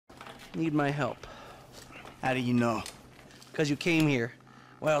need my help. How do you know? Because you came here.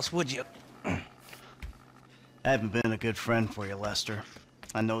 Why else would you? I haven't been a good friend for you, Lester.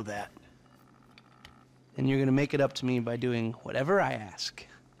 I know that. And you're gonna make it up to me by doing whatever I ask.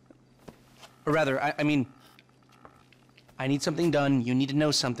 Or rather, I mean, I need something done, you need to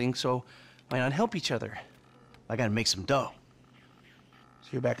know something, so why not help each other? I gotta make some dough. So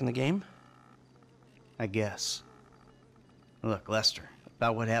you're back in the game? I guess. Look, Lester,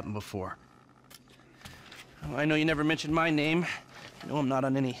 about what happened before. Oh, I know you never mentioned my name. I know I'm not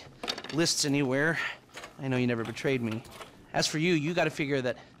on any lists anywhere. I know you never betrayed me. As for you, you gotta figure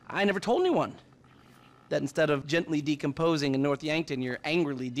that I never told anyone. That instead of gently decomposing in North Yankton, you're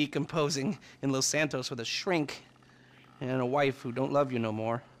angrily decomposing in Los Santos with a shrink and a wife who don't love you no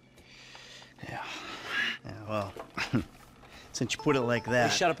more. Yeah, well, since you put it like that...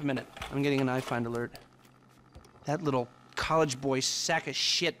 Hey, shut up a minute. I'm getting an iFind alert. That little college boy sack of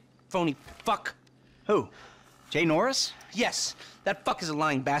shit, phony fuck. Who? Jay Norris? Yes, that fuck is a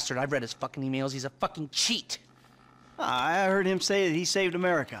lying bastard. I've read his fucking emails. He's a fucking cheat. I heard him say that he saved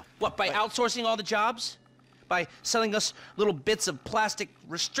America. What, by outsourcing all the jobs? By selling us little bits of plastic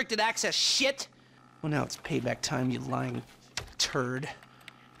restricted access shit? Well, now it's payback time, you lying turd.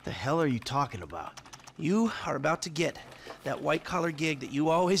 What the hell are you talking about? You are about to get that white-collar gig that you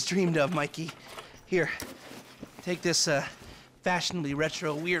always dreamed of, Mikey. Here, take this, fashionably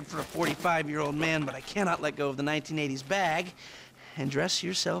retro weird for a 45-year-old man, but I cannot let go of the 1980s bag, and dress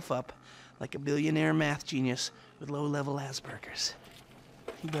yourself up like a billionaire math genius with low-level Asperger's.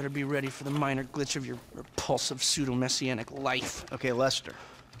 You better be ready for the minor glitch of your repulsive pseudo-messianic life. Okay, Lester.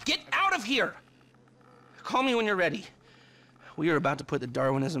 Get out of here! Call me when you're ready. We are about to put the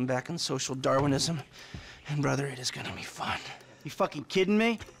Darwinism back in social Darwinism, and brother, it is gonna be fun. You fucking kidding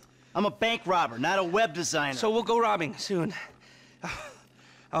me? I'm a bank robber, not a web designer. So we'll go robbing soon.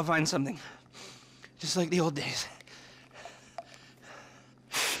 I'll find something. Just like the old days.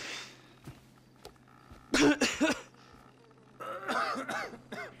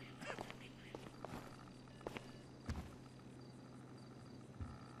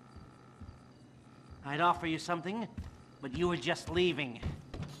 I'd offer you something, but you were just leaving.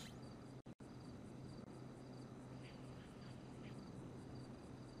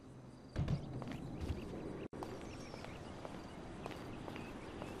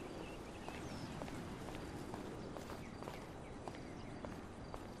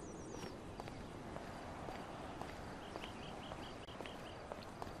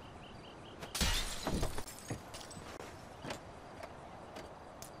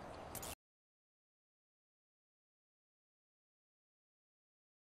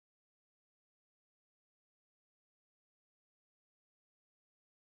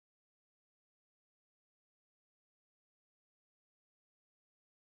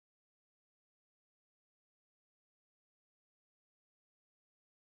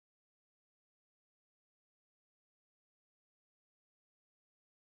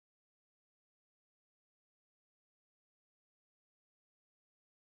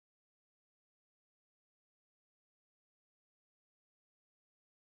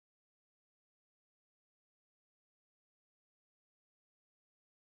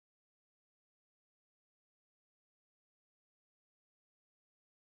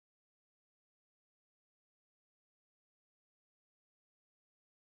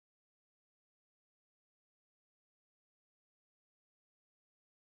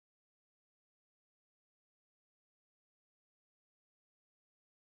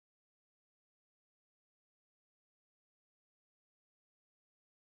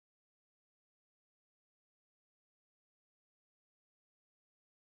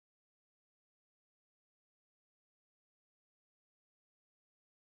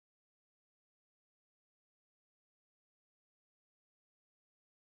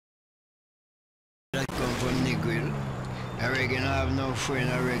 That come from Negril. I reckon I have no friend,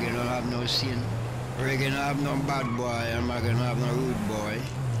 I reckon I have no sin. I reckon I have no bad boy, I'm not gonna have no rude boy.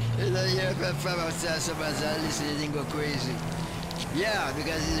 You know, yeah, if I say somebody listen, they think go crazy. Yeah,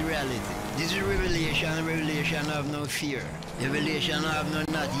 because it's reality. This is revelation, revelation have no fear. Revelation have no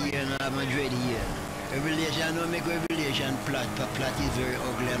not here, no have no dread here. Revelation don't make revelation plot, but plot is very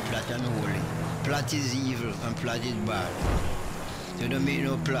ugly and plot unholy. Plot is evil and plot is bad. So don't make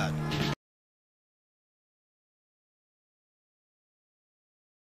no plot.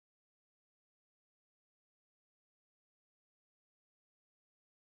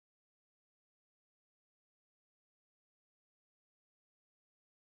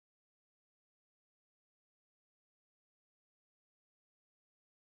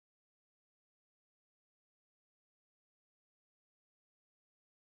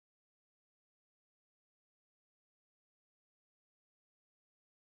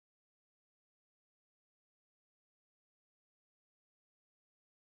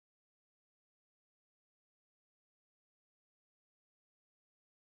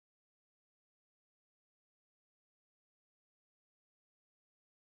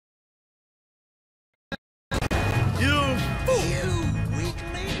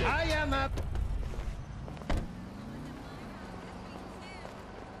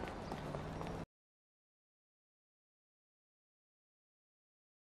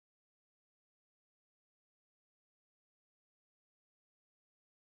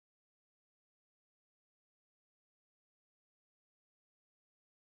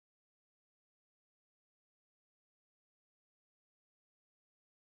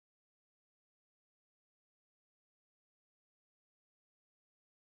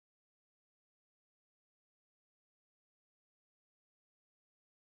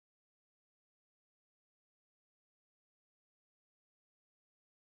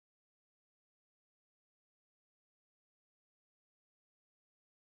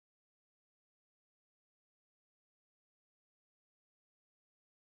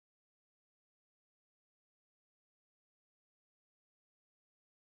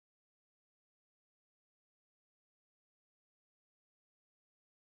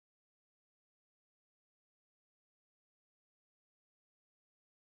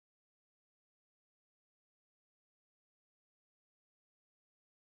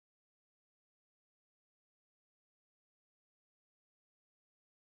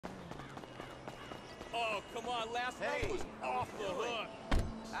 Oh, come on, last night was off the hook.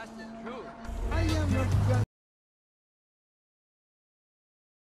 That's the truth.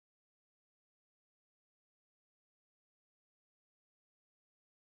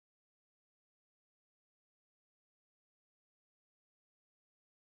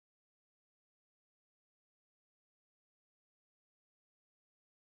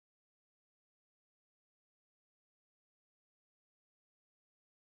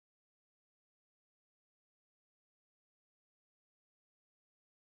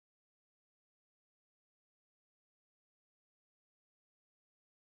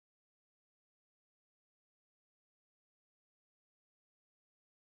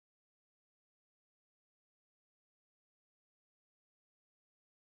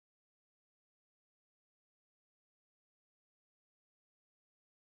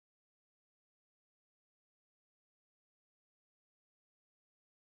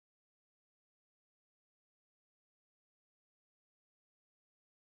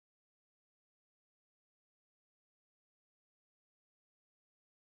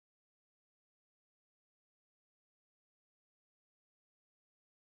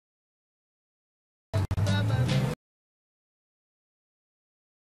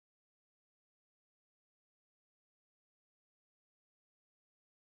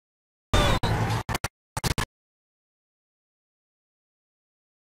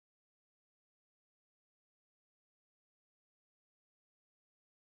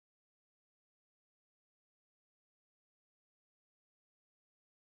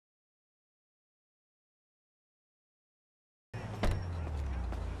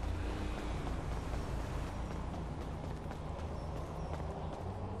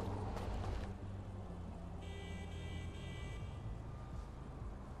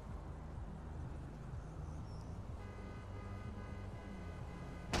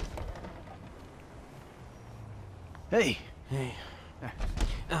 Hey. Hey.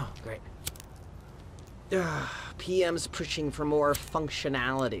 Oh, great. PM's pushing for more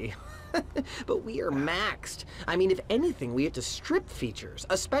functionality. But we are maxed. I mean, if anything, we have to strip features,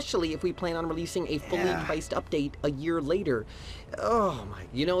 especially if we plan on releasing a fully priced update a year later. Oh my,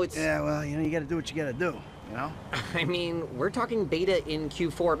 it's... Yeah, well, you gotta do what you gotta do, you know? I mean, we're talking beta in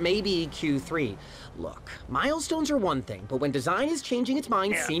Q4, maybe Q3. Look, milestones are one thing, but when design is changing its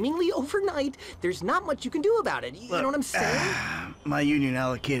mind seemingly overnight, there's not much you can do about it. You know what I'm saying? My union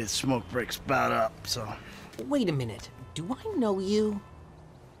allocated smoke break's about up, so... Wait a minute. Do I know you?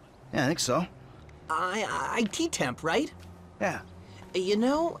 Yeah, I think so. IT temp, right? Yeah. You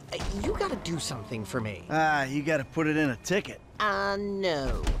gotta do something for me. You gotta put it in a ticket.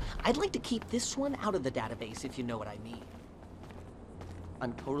 No. I'd like to keep this one out of the database, if you know what I mean.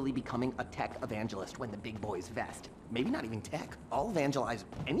 I'm totally becoming a tech evangelist when the big boys vest. Maybe not even tech. I'll evangelize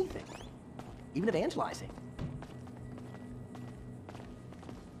anything. Even evangelizing.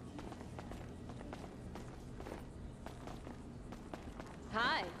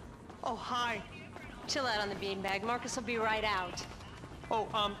 Hi. Oh, hi. Chill out on the beanbag. Marcus will be right out. Oh,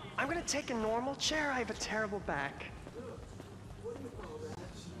 I'm gonna take a normal chair. I have a terrible back.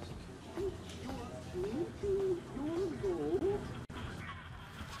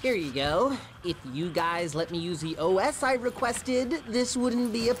 Here you go. If you guys let me use the OS I requested, this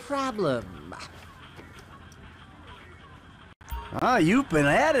wouldn't be a problem. You've been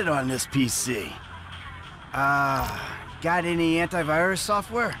at it on this PC. Got any antivirus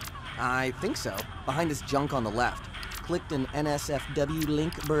software? I think so. Behind this junk on the left. Clicked an NSFW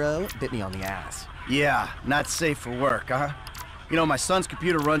link, bro. Bit me on the ass. Yeah, not safe for work, huh? My son's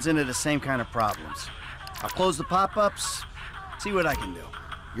computer runs into the same kind of problems. I'll close the pop-ups, see what I can do.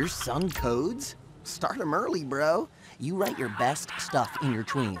 Your son codes? Start him early, bro. You write your best stuff in your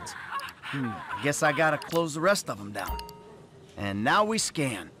tweens. I guess I gotta close the rest of them down. And now we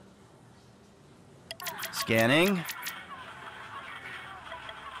scan. Scanning.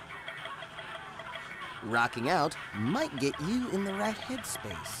 Rocking out might get you in the right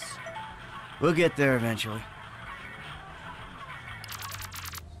headspace. We'll get there eventually.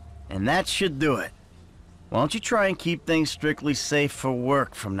 And that should do it. Why don't you try and keep things strictly safe for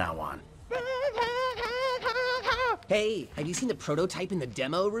work from now on? Hey, have you seen the prototype in the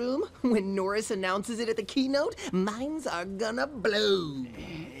demo room? When Norris announces it at the keynote, minds are gonna blow.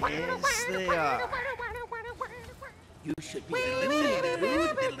 Yes, they are. You should be.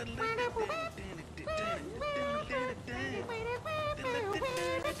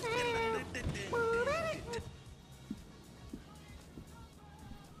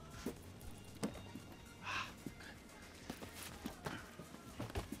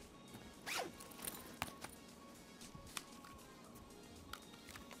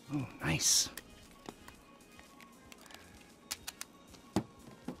 Oh, nice.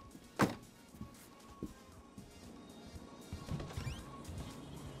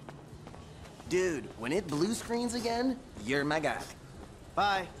 Dude, when it blue screens again, you're my guy.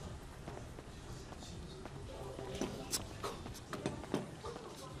 Bye.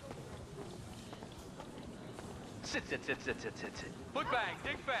 Sit. Foot bang,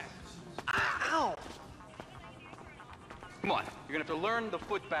 dig fast. Ow! Come on, you're gonna have to learn the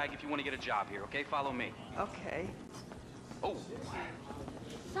foot bag if you want to get a job here, okay? Follow me. Okay. Oh.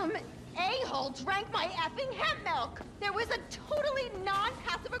 Some a-hole drank my effing hemp milk! There was a totally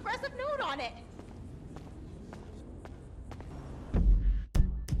non-passive-aggressive note on it!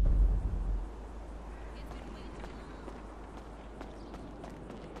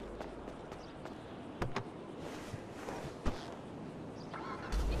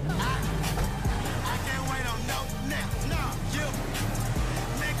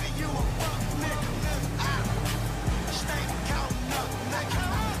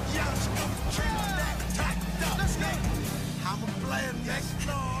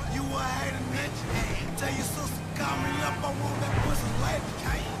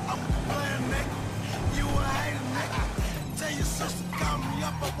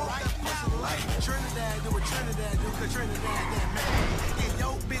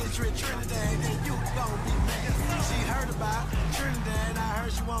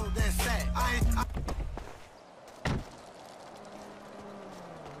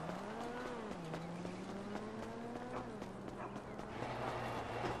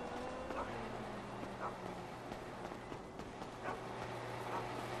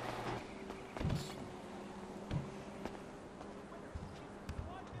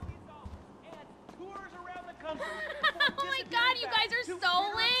 Oh my god, you guys are so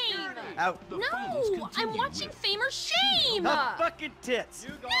lame! Out. No, I'm watching Fame or Shame! The fucking tits!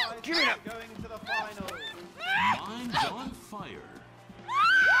 You guys Give it up. going to the final. Minds on fire.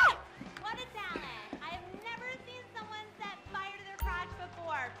 What a talent! I have never seen someone set fire to their crotch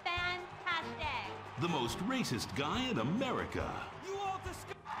before. Fantastic! The most racist guy in America. You all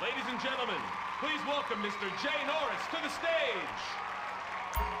Ladies and gentlemen, please welcome Mr. Jay Norris to the stage.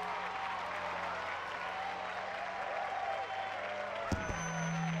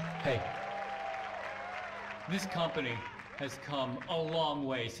 Hey, this company has come a long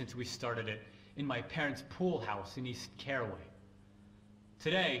way since we started it in my parents' pool house in East Caraway.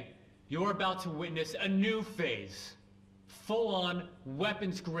 Today, you're about to witness a new phase. Full-on,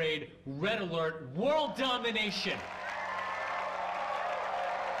 weapons-grade, red alert, world domination!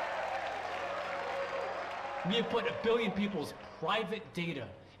 We have put 1 billion people's private data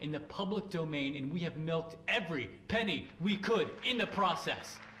in the public domain, and we have milked every penny we could in the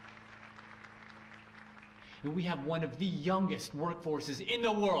process. And we have one of the youngest workforces in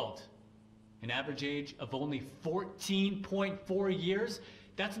the world. An average age of only 14.4 years.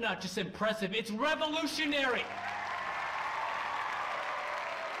 That's not just impressive, it's revolutionary!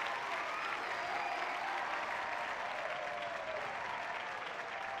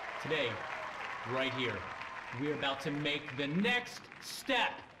 Today, right here, we're about to make the next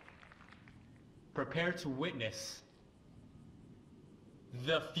step. Prepare to witness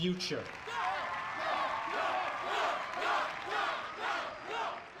the future.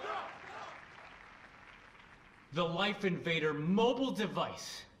 The Life Invader mobile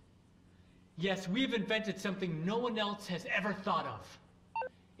device. Yes, we've invented something no one else has ever thought of.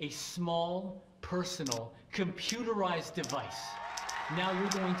 A small, personal, computerized device. Now you're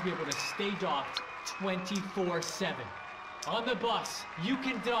going to be able to stay docked 24/7. On the bus, you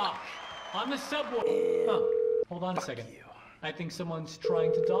can dock. On the subway. Huh, hold on a second. I think someone's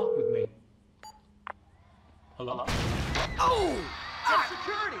trying to dock with me. Hello? Oh!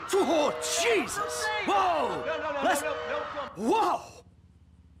 Security! Oh, Jesus! Whoa! No. Whoa!